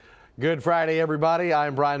Good Friday, everybody.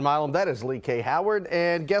 I'm Brian Milam. That is Lee K. Howard.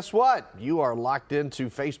 And guess what? You are locked into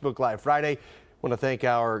Facebook Live Friday. I want to thank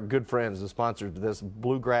our good friends, the sponsors of this,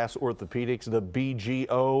 Bluegrass Orthopedics. The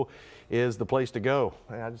BGO is the place to go.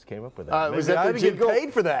 I just came up with that. Was that I the didn't get jingle?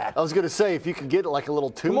 paid for that. I was going to say, if you could get like a little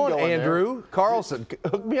tune Come on, going Andrew Carlson,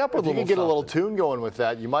 hook me up with if a you little could get a little something. tune going with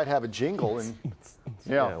that, you might have a jingle. And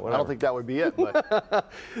yeah, I whatever. don't think that would be it.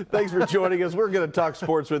 But Thanks for joining us. We're going to talk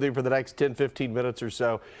sports with you for the next 10, 15 minutes or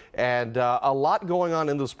so. And a lot going on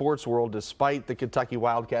in the sports world despite the Kentucky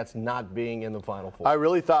Wildcats not being in the Final Four. I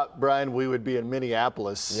really thought, Brian, we would be in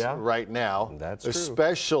Minneapolis Yeah. right now. That's true.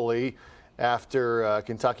 Especially after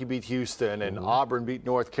Kentucky beat Houston and Auburn beat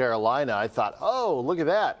North Carolina. I thought, oh, look at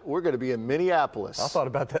that. We're going to be in Minneapolis. I thought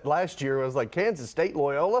about that last year. I was like, Kansas State,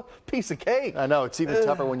 Loyola, piece of cake. I know. It's even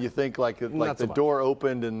tougher when you think like so the much. door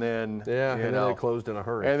opened and then, Yeah, you and know, then it closed in a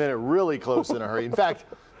hurry. And then it really closed in a hurry. In fact,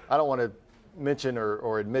 I don't want to mention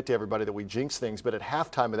or admit to everybody that we jinx things, but at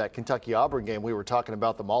halftime of that Kentucky-Auburn game, we were talking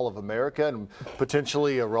about the Mall of America and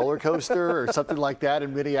potentially a roller coaster or something like that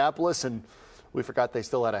in Minneapolis, and we forgot they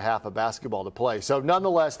still had a half of basketball to play. So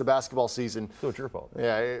nonetheless, the basketball season. So it's your fault.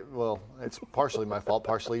 Yeah, well, it's partially my fault,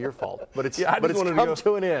 partially your fault. But it's, Yeah, but it's come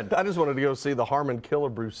to an end. I just wanted to go see the Harmon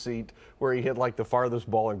Killebrew seat where he hit like the farthest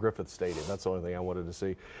ball in Griffith Stadium. That's the only thing I wanted to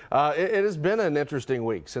see. It has been an interesting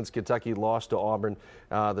week since Kentucky lost to Auburn.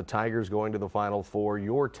 The Tigers going to the Final Four.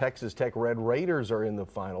 Your Texas Tech Red Raiders are in the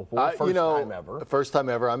Final Four. First time ever. First time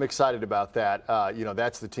ever. I'm excited about that.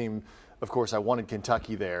 That's the team. Of course, I wanted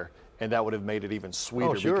Kentucky there, and that would have made it even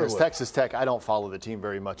sweeter sure it because would. Texas Tech, I don't follow the team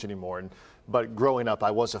very much anymore. But growing up,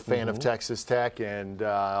 I was a fan of Texas Tech, and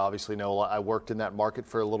obviously I worked in that market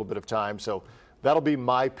for a little bit of time. So that'll be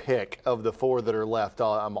my pick of the four that are left.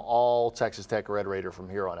 I'm all Texas Tech Red Raider from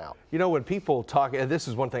here on out. You know, when people talk, and this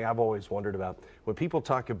is one thing I've always wondered about, when people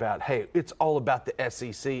talk about, hey, it's all about the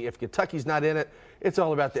SEC. If Kentucky's not in it, it's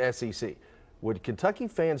all about the SEC. Would Kentucky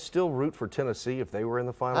fans still root for Tennessee if they were in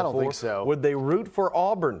the Final Four? I don't think so. Would they root for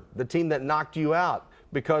Auburn, the team that knocked you out,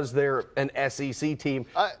 because they're an SEC team,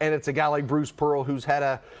 and it's a guy like Bruce Pearl who's had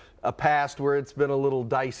a past where it's been a little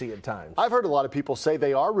dicey at times? I've heard a lot of people say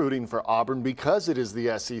they are rooting for Auburn because it is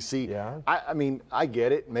the SEC. Yeah. I mean, I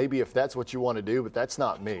get it. Maybe if that's what you want to do, but that's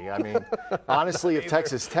not me. I mean, honestly, if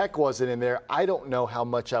Texas Tech wasn't in there, I don't know how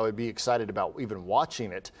much I would be excited about even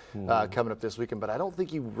watching it coming up this weekend. But I don't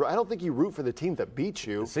think you root for the team that beat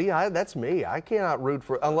you. See, that's me. I cannot root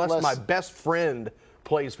for unless my best friend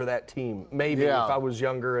plays for that team. Maybe if I was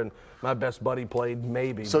younger and my best buddy played,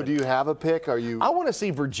 maybe. So do you have a pick? I want to see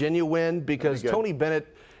Virginia win because Tony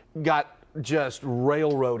Bennett got just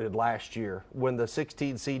railroaded last year when the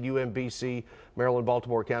 16 seed UMBC, Maryland,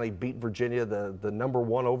 Baltimore County beat Virginia, the number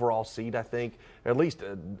one overall seed, I think, at least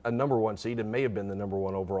a number one seed. It may have been the number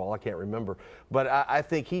one overall. I can't remember. But I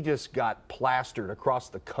think he just got plastered across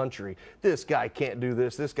the country. This guy can't do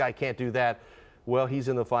this. This guy can't do that. Well, he's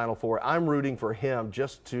in the Final Four. I'm rooting for him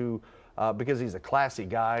just to because he's a classy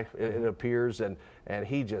guy, it appears, and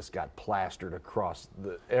he just got plastered across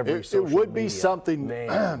every social media. It would be something.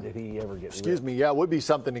 Man, did he ever get Excuse me. Yeah, it would be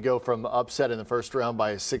something to go from upset in the first round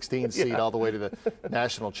by a 16 seed all the way to the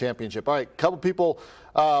national championship. All right, a couple people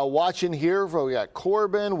watching here. We got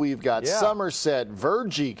Corbin. We've got Somerset,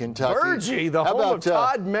 Virgie, Kentucky. Virgie, the home of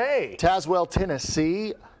Todd May. Tazewell,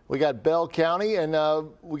 Tennessee. We got Bell County, and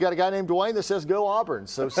we got a guy named Dwayne that says "Go Auburn."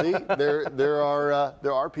 So see, there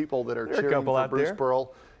are people that are cheering for Bruce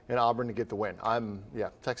Pearl and Auburn to get the win.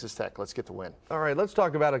 Texas Tech. Let's get the win. All right, let's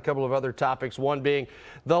talk about a couple of other topics. One being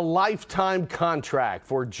the lifetime contract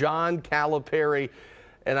for John Calipari.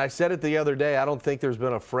 And I said it the other day, I don't think there's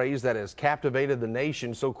been a phrase that has captivated the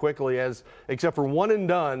nation so quickly except for one and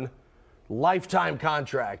done, lifetime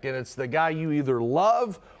contract. And it's the guy you either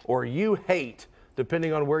love or you hate,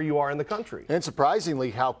 depending on where you are in the country. And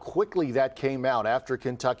surprisingly, how quickly that came out after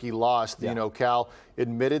Kentucky lost. Yeah. Cal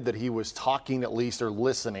admitted that he was talking at least or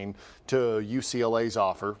listening to UCLA's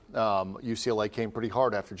offer. UCLA came pretty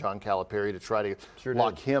hard after John Calipari to try to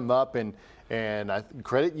lock him up. And I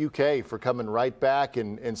credit UK for coming right back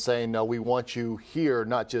and saying, no, we want you here,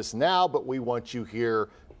 not just now, but we want you here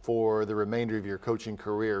for the remainder of your coaching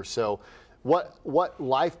career. So what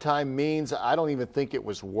lifetime means, I don't even think it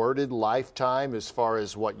was worded lifetime as far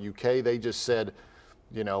as what UK. They just said,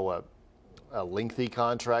 a lengthy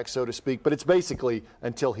contract, so to speak. But it's basically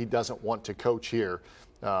until he doesn't want to coach here,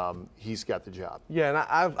 he's got the job. Yeah, and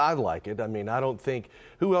I like it. I mean, I don't think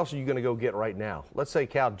 – who else are you going to go get right now? Let's say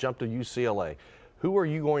Cal jumped to UCLA. Who are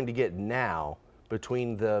you going to get now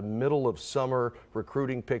between the middle of summer,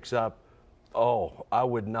 recruiting picks up? Oh, I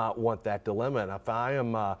would not want that dilemma. And if I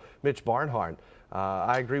am Mitch Barnhart,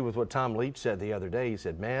 I agree with what Tom Leach said the other day. He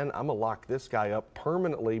said, man, I'm going to lock this guy up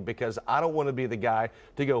permanently because I don't want to be the guy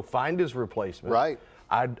to go find his replacement. Right.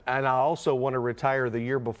 And I also want to retire the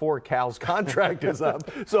year before Cal's contract is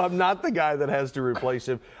up. So I'm not the guy that has to replace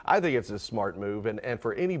him. I think it's a smart move. And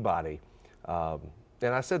for anybody, and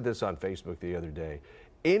I said this on Facebook the other day,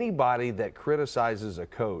 anybody that criticizes a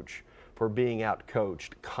coach for being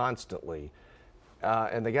out-coached constantly,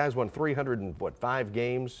 and the guy's won 305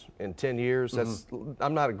 games in 10 years. That's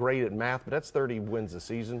I'm not great at math, but that's 30 wins a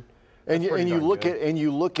season. And you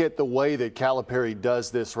look at the way that Calipari does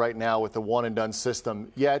this right now with the one and done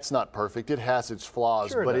system. Yeah, it's not perfect. It has its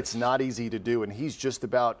flaws, but it's not easy to do. And he's just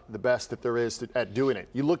about the best that there is at doing it.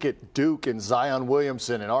 You look at Duke and Zion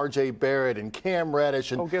Williamson and R.J. Barrett and Cam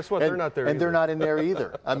Reddish. And, guess what? They're not there. And they're not in there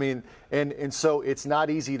either. I mean, and so it's not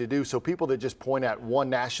easy to do. So people that just point at one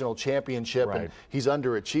national championship and he's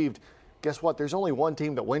underachieved. Guess what? There's only one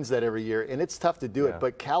team that wins that every year, and it's tough to do it.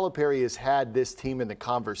 But Calipari has had this team in the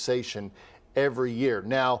conversation every year.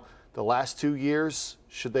 Now, the last 2 years,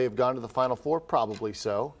 should they have gone to the Final Four? Probably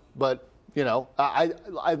so. But, you know,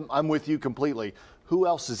 I'm with you completely. Who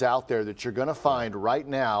else is out there that you're going to find right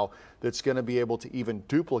now that's going to be able to even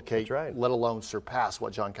duplicate, let alone surpass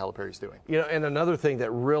what John Calipari is doing? You know, and another thing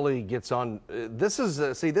that really gets on, this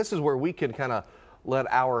is where we can kind of let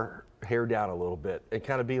our hair down a little bit and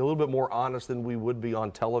kind of be a little bit more honest than we would be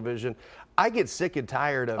on television. I get sick and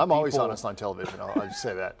tired of I'm always honest on television. I'll just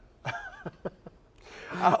say that.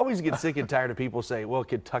 I always get sick and tired of people saying, well,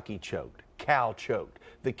 Kentucky choked, Cal choked,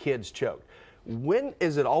 the kids choked. When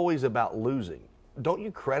is it always about losing? Don't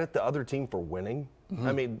you credit the other team for winning?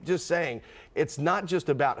 I mean, just saying, it's not just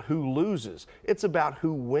about who loses. It's about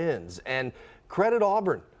who wins. And credit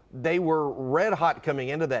Auburn. They were red hot coming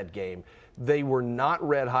into that game. They were not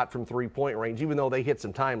red hot from three-point range, even though they hit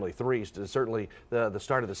some timely threes to certainly the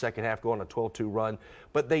start of the second half, go on a 12-2 run.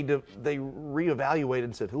 But they reevaluated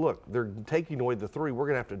and said, look, they're taking away the three. We're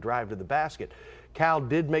going to have to drive to the basket. Cal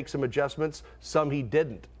did make some adjustments. Some he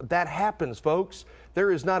didn't. That happens, folks.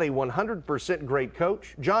 There is not a 100% great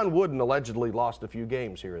coach. John Wooden allegedly lost a few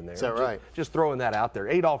games here and there. Is that right? Just throwing that out there.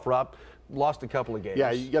 Adolph Rupp lost a couple of games. Yeah,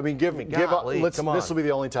 I mean, this will be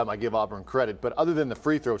the only time I give Auburn credit. But other than the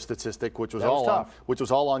free throw statistic, which was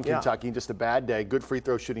all on Kentucky, just a bad day. Good free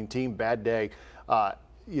throw shooting team, bad day.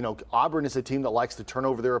 You know, Auburn is a team that likes to turn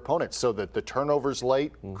over their opponents. So that the turnovers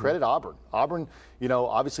late, credit Auburn. Auburn, you know,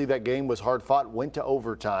 obviously that game was hard fought, went to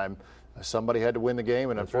overtime. Somebody had to win the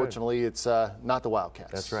game, and unfortunately, it's not the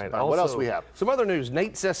Wildcats. That's right. Also, what else we have? Some other news.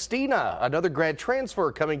 Nate Sestina, another grad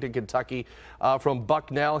transfer coming to Kentucky from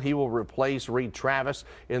Bucknell. He will replace Reed Travis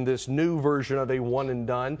in this new version of a one and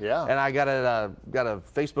done. Yeah. And I got a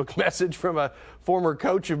Facebook message from a former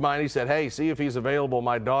coach of mine. He said, hey, see if he's available.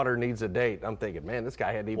 My daughter needs a date. I'm thinking, man, this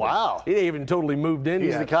guy hadn't even, he ain't even totally moved in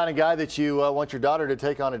He's yet. the kind of guy that you want your daughter to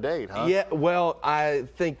take on a date, huh? Yeah, well, I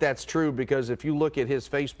think that's true because if you look at his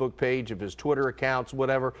Facebook page, of his Twitter accounts,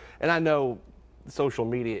 whatever, and I know social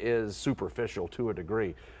media is superficial to a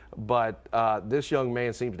degree, but this young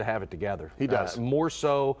man seems to have it together. He does. More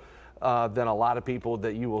so than a lot of people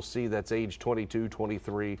that you will see that's age 22,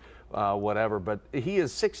 23, whatever. But he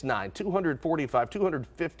is 6'9", 245,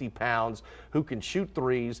 250 pounds, who can shoot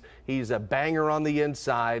threes. He's a banger on the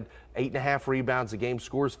inside, 8.5 rebounds a game,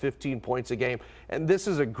 scores 15 points a game. And this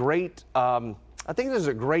is a great, I think this is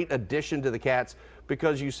a great addition to the Cats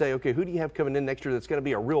because you say, okay, who do you have coming in next year that's going to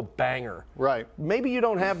be a real banger? Right. Maybe you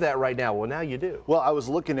don't have that right now. Well, now you do. Well, I was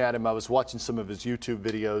looking at him. I was watching some of his YouTube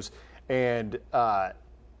videos, and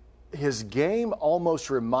his game almost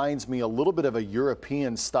reminds me a little bit of a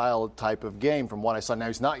European style type of game from what I saw. Now,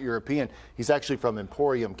 he's not European. He's actually from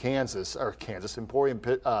Emporium,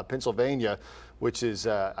 Pennsylvania, which is,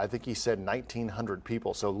 I think he said 1,900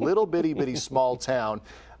 people. So little bitty small town.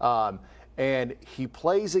 And he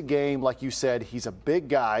plays a game, like you said, he's a big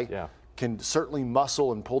guy, can certainly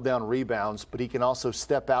muscle and pull down rebounds, but he can also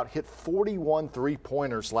step out, hit 41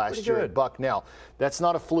 three-pointers last year at Bucknell. That's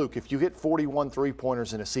not a fluke. If you hit 41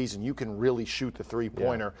 three-pointers in a season, you can really shoot the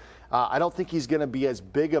three-pointer. I don't think he's going to be as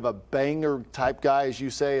big of a banger-type guy, as you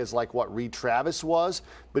say, as like what Reed Travis was,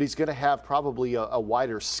 but he's going to have probably a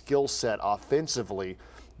wider skill set offensively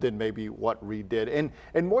than maybe what Reed did. And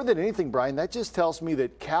more than anything, Brian, that just tells me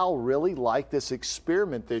that Cal really liked this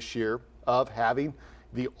experiment this year of having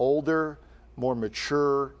the older, more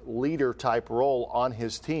mature leader-type role on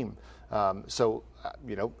his team.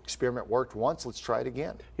 Experiment worked once. Let's try it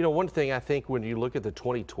again. You know, one thing I think when you look at the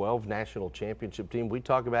 2012 national championship team, we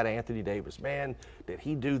talk about Anthony Davis. Man, did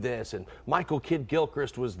he do this? And Michael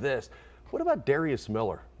Kidd-Gilchrist was this. What about Darius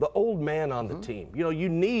Miller, the old man on the team? You know, you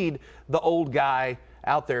need the old guy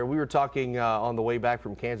out there. We were talking on the way back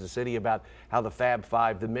from Kansas City about how the Fab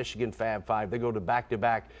Five, the Michigan Fab Five, they go to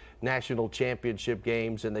back-to-back national championship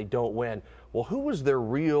games and they don't win. Well, who was their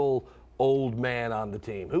real old man on the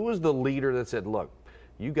team? Who was the leader that said, look,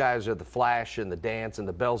 you guys are the flash and the dance and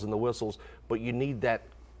the bells and the whistles, but you need that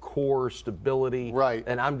core stability, right?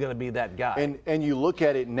 And I'm going to be that guy. And you look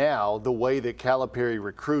at it now, the way that Calipari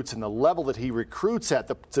recruits and the level that he recruits at,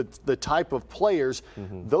 the type of players,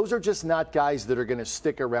 those are just not guys that are going to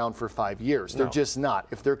stick around for 5 years. They're just not.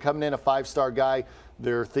 If they're coming in a 5-star guy,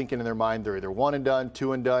 they're thinking in their mind they're either 1 and done,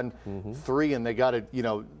 2 and done, 3, and they got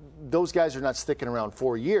to, those guys are not sticking around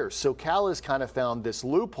 4 years. So Cal has kind of found this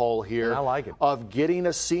loophole here of getting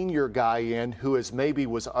a senior guy in who is maybe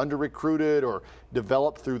was under-recruited or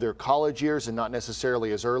developed through their college years and not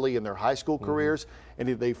necessarily as early in their high school careers. And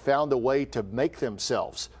they found a way to make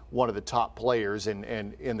themselves one of the top players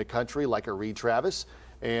in the country, like a Reed Travis.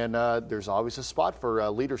 And there's always a spot for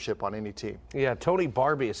leadership on any team. Yeah, Tony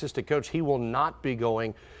Barbie, assistant coach, he will not be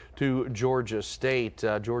going to Georgia State.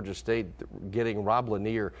 Georgia State getting Rob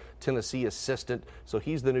Lanier, Tennessee assistant. So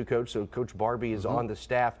he's the new coach. So Coach Barbie is on the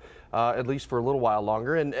staff at least for a little while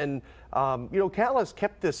longer. And Cal has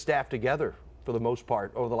kept this staff together for the most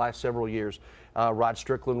part over the last several years. Rod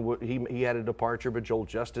Strickland, he had a departure, but Joel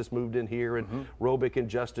Justice moved in here, and Robick and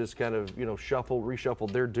Justice kind of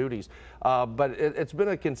reshuffled their duties. But it's been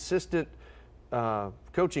a consistent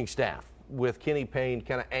coaching staff with Kenny Payne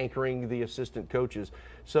kind of anchoring the assistant coaches.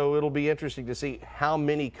 So it'll be interesting to see how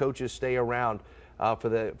many coaches stay around for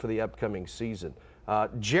the upcoming season.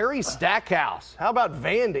 Jerry Stackhouse, how about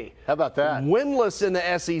Vandy? How about that? Winless in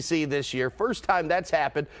the SEC this year. First time that's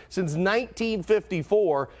happened since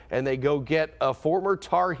 1954, and they go get a former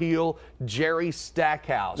Tar Heel, Jerry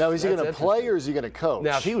Stackhouse. Now, is he going to play or is he going to coach?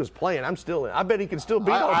 Now, if he was playing, I bet he could still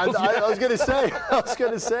beat all those guys. I was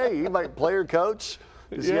going to say, he might play or coach.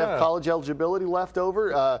 Does he have college eligibility left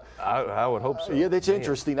over? I would hope so. Yeah, that's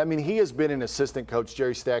interesting. I mean, he has been an assistant coach,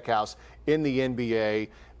 Jerry Stackhouse, in the NBA.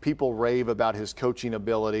 People rave about his coaching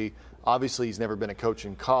ability. Obviously, he's never been a coach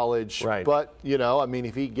in college. Right. But,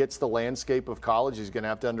 if he gets the landscape of college, he's going to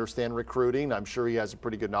have to understand recruiting. I'm sure he has a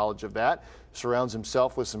pretty good knowledge of that. Surrounds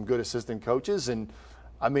himself with some good assistant coaches. And,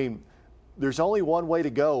 there's only one way to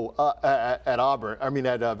go at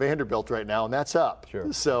Vanderbilt right now, and that's up.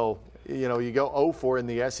 Sure. So, you go 0-4 in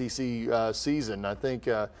the SEC season. I think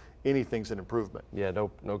anything's an improvement. Yeah, no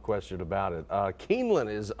question about it.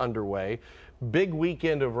 Keeneland is underway. Big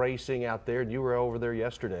weekend of racing out there, and you were over there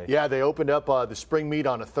yesterday. Yeah, they opened up the spring meet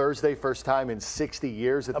on a Thursday, first time in 60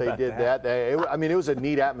 years that they did that. It was a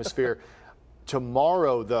neat atmosphere.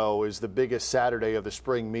 Tomorrow, though, is the biggest Saturday of the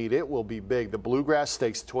spring meet. It will be big. The Bluegrass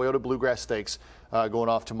Stakes, Toyota Bluegrass Stakes, going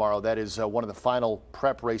off tomorrow. That is one of the final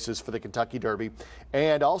prep races for the Kentucky Derby.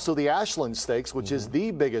 And also the Ashland Stakes, which is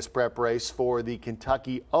the biggest prep race for the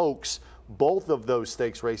Kentucky Oaks. Both of those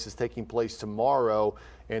stakes races taking place tomorrow.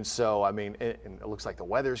 And so, it looks like the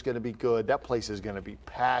weather's going to be good. That place is going to be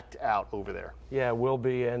packed out over there. Yeah, it will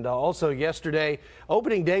be. And also yesterday,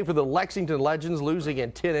 opening day for the Lexington Legends, losing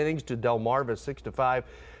in 10 innings to Delmarva 6-5.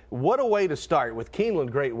 What a way to start with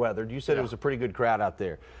Keeneland, great weather. You said it was a pretty good crowd out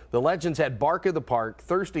there. The Legends had Bark of the Park,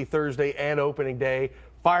 Thirsty Thursday and opening day,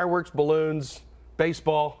 fireworks, balloons,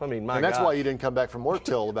 baseball. And that's why you didn't come back from work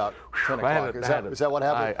till about 10 o'clock. Is that what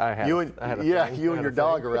happened? I had you and your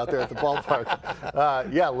dog are out there at the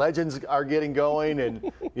ballpark. Legends are getting going,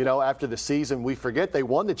 and after the season, we forget they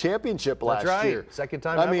won the championship last year. Second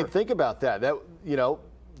time ever. Think about that.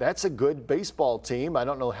 That's a good baseball team. I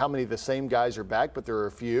don't know how many of the same guys are back, but there are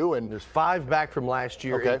a few. And there's 5 back from last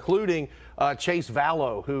year, including Chase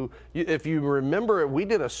Vallow, who, if you remember, we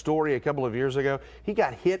did a story a couple of years ago. He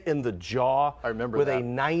got hit in the jaw a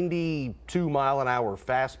 92-mile-an-hour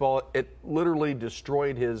fastball. It literally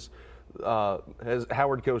destroyed his, as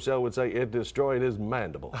Howard Cosell would say, it destroyed his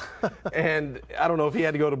mandible. And I don't know if he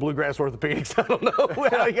had to go to Bluegrass Orthopedics. I don't know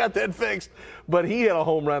how he got that fixed. But he hit a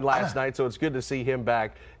home run last night, so it's good to see him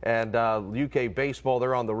back. And UK baseball,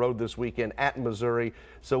 they're on the road this weekend at Missouri.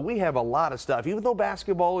 So we have a lot of stuff. Even though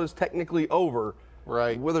basketball is technically over,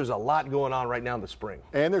 right. Well, there's a lot going on right now in the spring.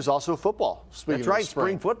 And there's also football. That's right,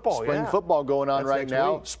 spring football. Spring football going on right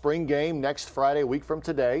now. Week. Spring game next Friday, a week from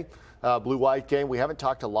today. Blue-white game. We haven't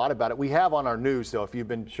talked a lot about it. We have on our news, though, if you've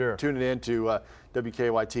been tuning in to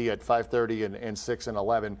WKYT at 5:30 and 6 and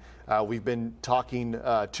 11. We've been talking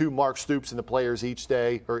to Mark Stoops and the players each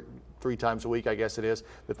day, or three times a week, I guess it is,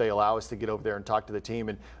 that they allow us to get over there and talk to the team,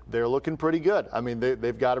 and they're looking pretty good. I mean,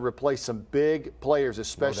 they've got to replace some big players,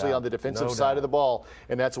 especially on the defensive side of the ball,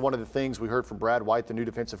 and that's one of the things we heard from Brad White, the new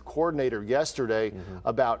defensive coordinator, yesterday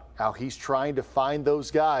about how he's trying to find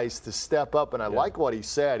those guys to step up, and I like what he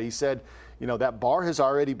said. He said, you know, that bar has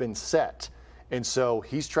already been set. And so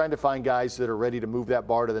he's trying to find guys that are ready to move that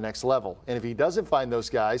bar to the next level. And if he doesn't find those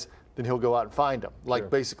guys, then he'll go out and find them, like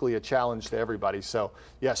basically a challenge to everybody. So,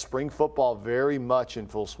 yeah, spring football very much in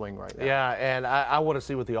full swing right now. Yeah, and I want to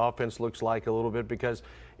see what the offense looks like a little bit, because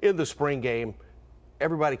in the spring game,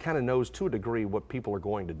 everybody kind of knows to a degree what people are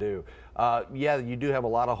going to do. Yeah, you do have a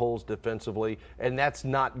lot of holes defensively, and that's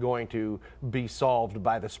not going to be solved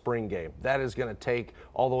by the spring game. That is going to take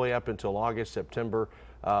all the way up until August, September,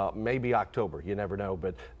 maybe October. You never know.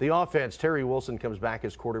 But the offense, Terry Wilson comes back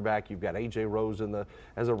as quarterback. You've got A.J. Rose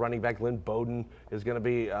as a running back. Lynn Bowden is going to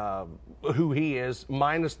be who he is,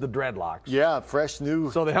 minus the dreadlocks. Yeah, fresh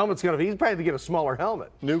new. So the helmet's going to be, he's probably going to get a smaller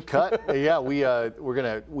helmet. New cut. Yeah, we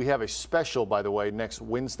have a special, by the way, next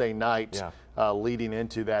Wednesday night. Leading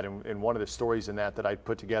into that, and one of the stories in that I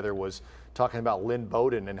put together was talking about Lynn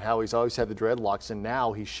Bowden and how he's always had the dreadlocks, and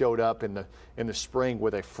now he showed up in the spring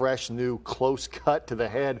with a fresh new close cut to the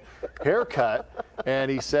head haircut,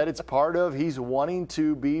 and he said it's part of he's wanting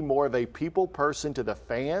to be more of a people person to the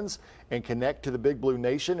fans and connect to the Big Blue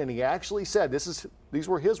Nation. And he actually said, these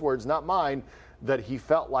were his words, not mine, that he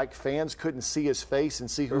felt like fans couldn't see his face and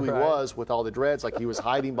see who he was with all the dreads, like he was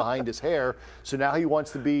hiding behind his hair. So now he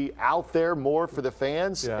wants to be out there more for the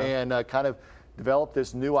fans and kind of develop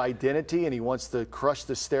this new identity, and he wants to crush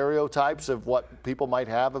the stereotypes of what people might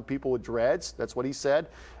have of people with dreads. That's what he said.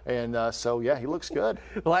 And so, yeah, he looks good.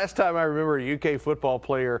 Last time I remember a UK football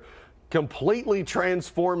player completely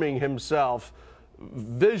transforming himself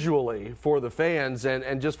visually for the fans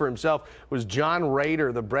and just for himself was John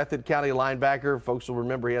Rader, the Breathitt County linebacker. Folks will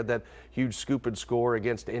remember he had that huge scoop and score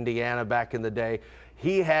against Indiana back in the day.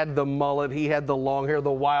 He had the mullet, he had the long hair,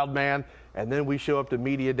 the wild man, and then we show up to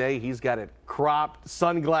media day, he's got it cropped,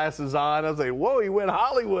 sunglasses on. I was like, whoa, he went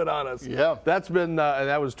Hollywood on us. Yeah. That's been,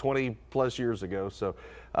 that was 20 plus years ago. So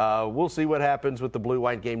we'll see what happens with the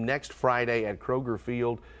blue-white game next Friday at Kroger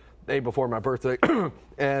Field. Day before my birthday,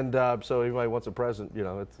 and so anybody wants a present, you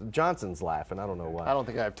know, it's Johnson's laughing. I don't know why. I don't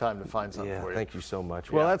think I have time to find something for you. Thank you so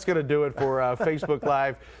much. Well, that's going to do it for Facebook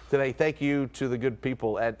Live today. Thank you to the good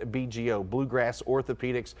people at BGO, Bluegrass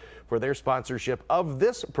Orthopedics, for their sponsorship of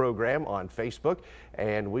this program on Facebook,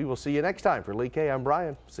 and we will see you next time. For Lee K, I'm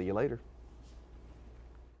Brian. See you later.